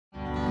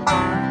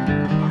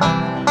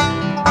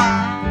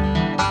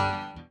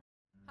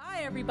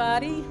Hi,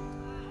 everybody.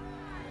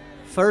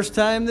 First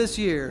time this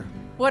year.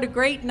 What a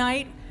great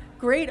night,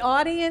 great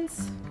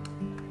audience.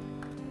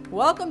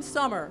 Welcome,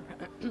 summer.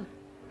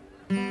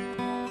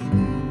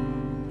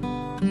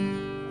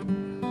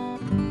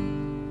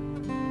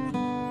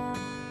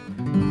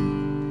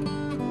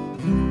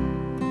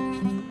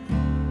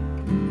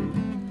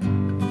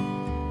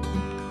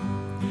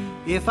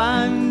 If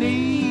I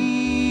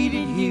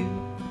needed you,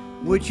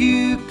 would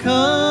you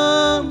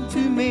come to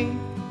me?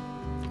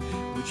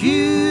 Would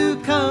you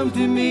come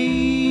to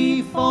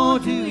me for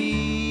to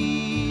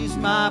ease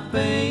my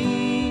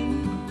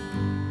pain?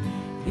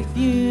 If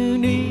you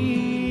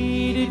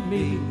needed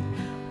me,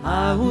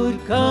 I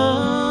would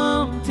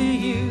come to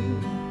you.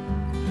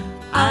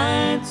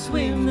 I'd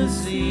swim the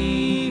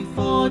sea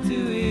for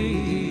to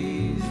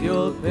ease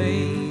your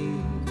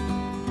pain.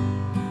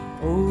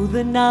 Oh,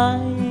 the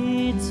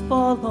nights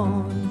fall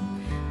on,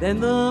 then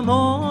the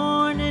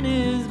morning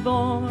is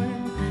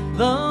born.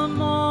 The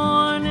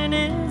morning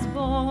is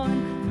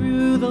born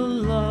through the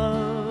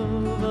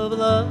love of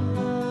love.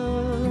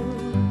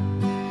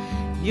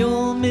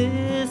 You'll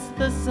miss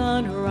the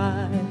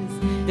sunrise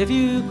if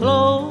you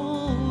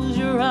close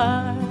your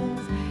eyes,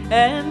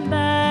 and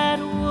that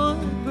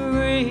would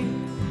break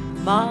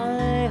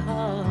my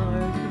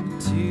heart in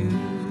two.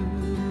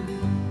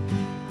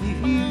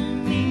 If you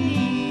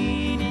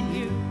needed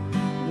you,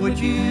 would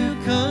you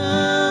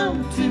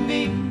come to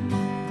me?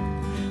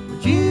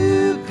 Would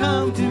you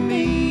come to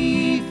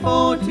me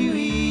for to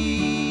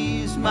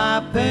ease my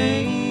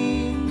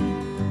pain?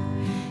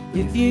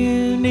 If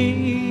you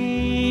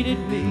needed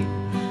me,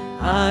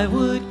 I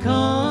would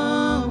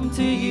come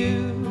to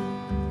you.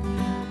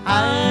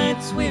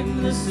 I'd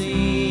swim the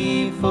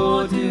sea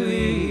for to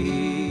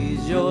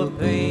ease your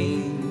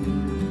pain.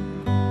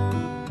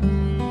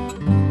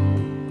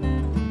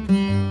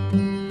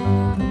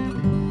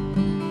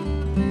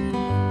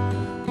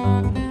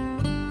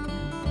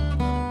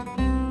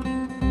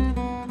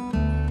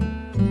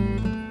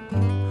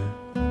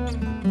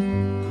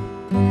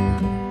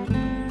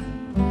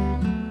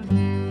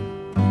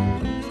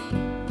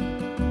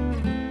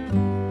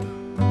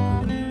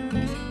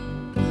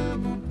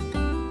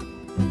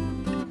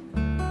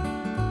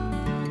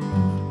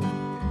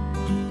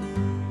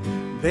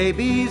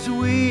 Baby's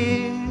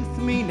with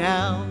me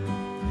now,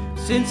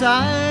 since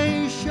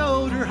I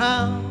showed her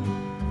how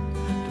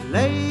to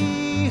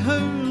lay her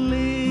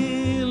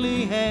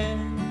lily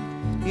hand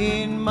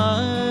in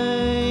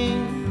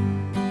mine.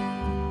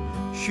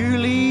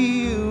 Surely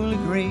you'll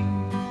agree,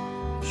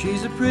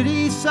 she's a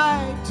pretty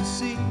sight to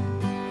see,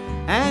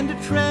 and a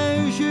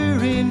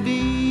treasure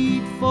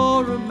indeed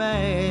for a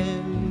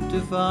man to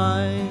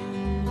find.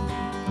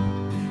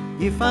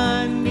 If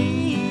I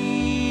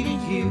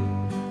needed you,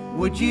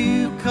 would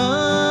you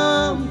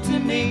come to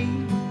me?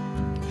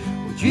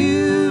 Would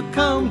you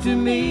come to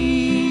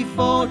me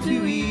for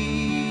to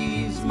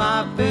ease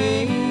my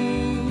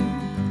pain?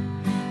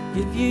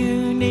 If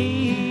you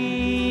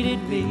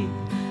needed me,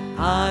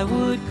 I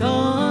would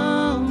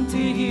come to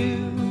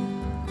you.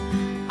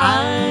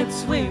 I'd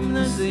swim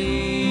the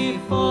sea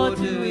for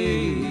to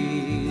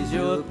ease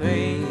your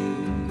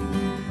pain.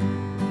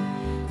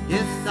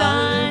 Yes,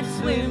 I'd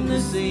swim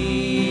the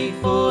sea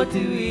for to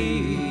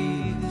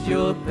ease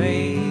your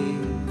pain.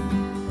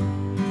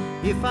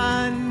 If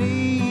I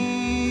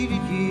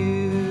needed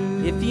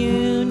you, if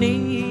you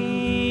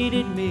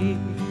needed me,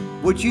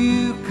 would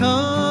you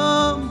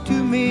come to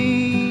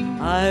me?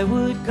 I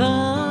would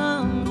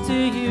come to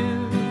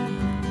you.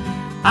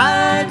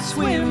 I'd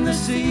swim the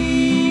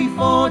sea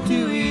for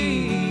to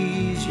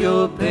ease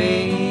your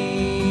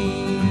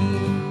pain.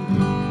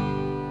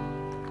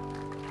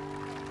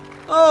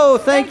 Oh,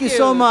 thank you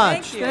so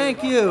much.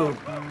 Thank you.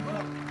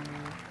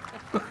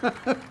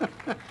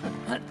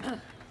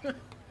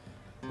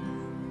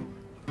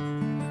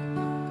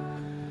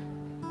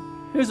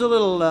 Here's a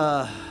little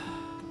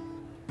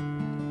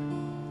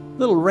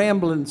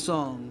rambling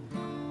song.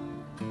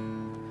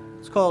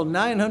 It's called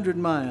 900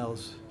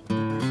 Miles.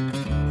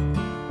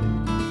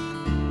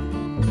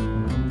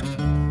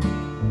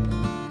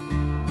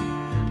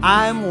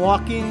 I'm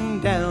walking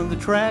down the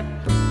track,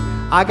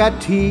 I got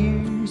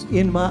tears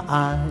in my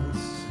eyes,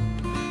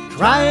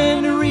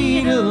 trying to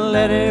read a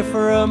letter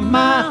from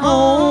my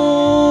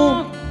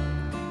home.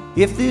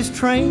 If this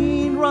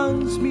train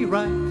runs me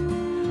right,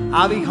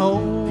 I'll be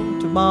home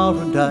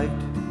tomorrow night.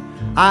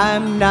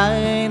 I'm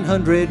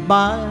 900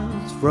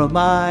 miles from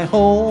my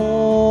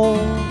home,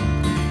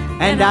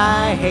 and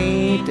I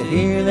hate to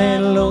hear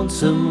that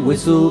lonesome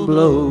whistle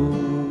blow.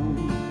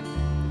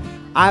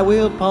 I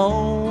will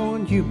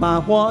pawn you my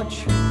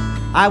watch,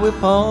 I will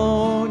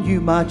pawn you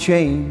my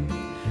chain,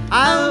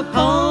 I'll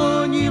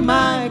pawn you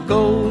my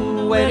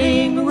gold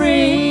wedding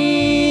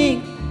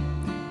ring.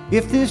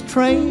 If this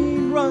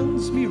train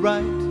runs me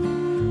right,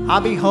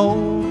 I'll be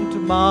home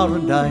tomorrow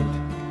night.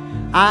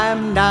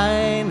 I'm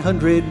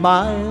 900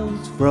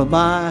 miles from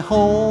my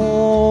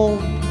home,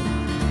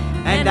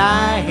 and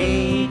I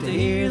hate to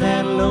hear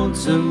that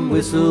lonesome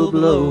whistle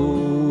blow.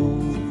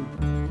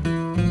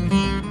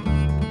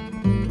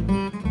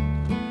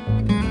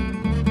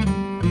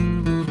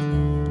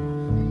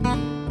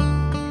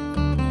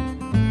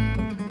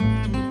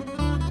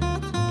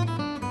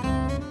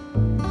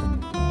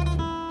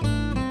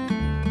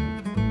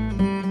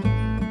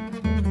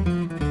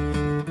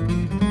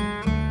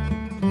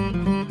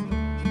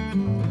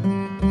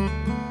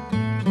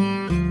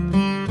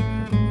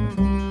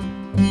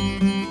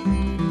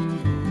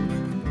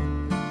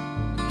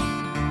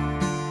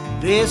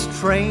 This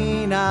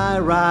train I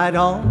ride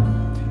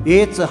on,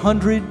 it's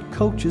 100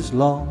 coaches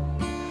long.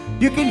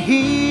 You can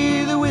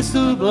hear the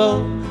whistle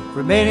blow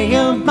for many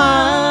a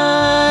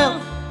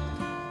mile.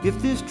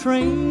 If this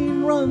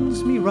train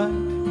runs me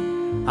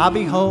right, I'll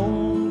be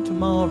home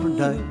tomorrow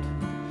night.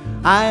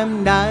 I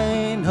am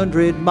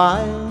 900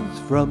 miles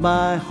from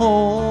my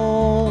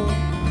home,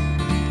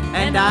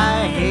 and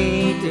I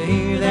hate to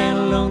hear that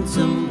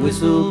lonesome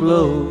whistle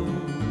blow.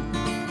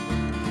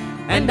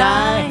 And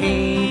I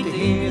hate to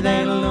hear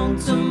that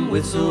lonesome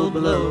whistle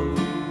blow.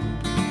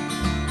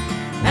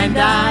 And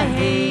I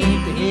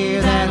hate to hear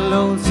that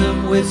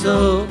lonesome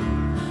whistle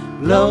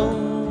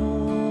blow.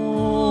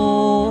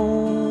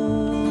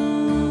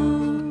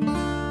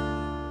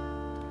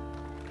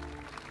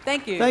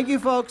 Thank you. Thank you,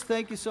 folks.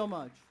 Thank you so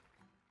much.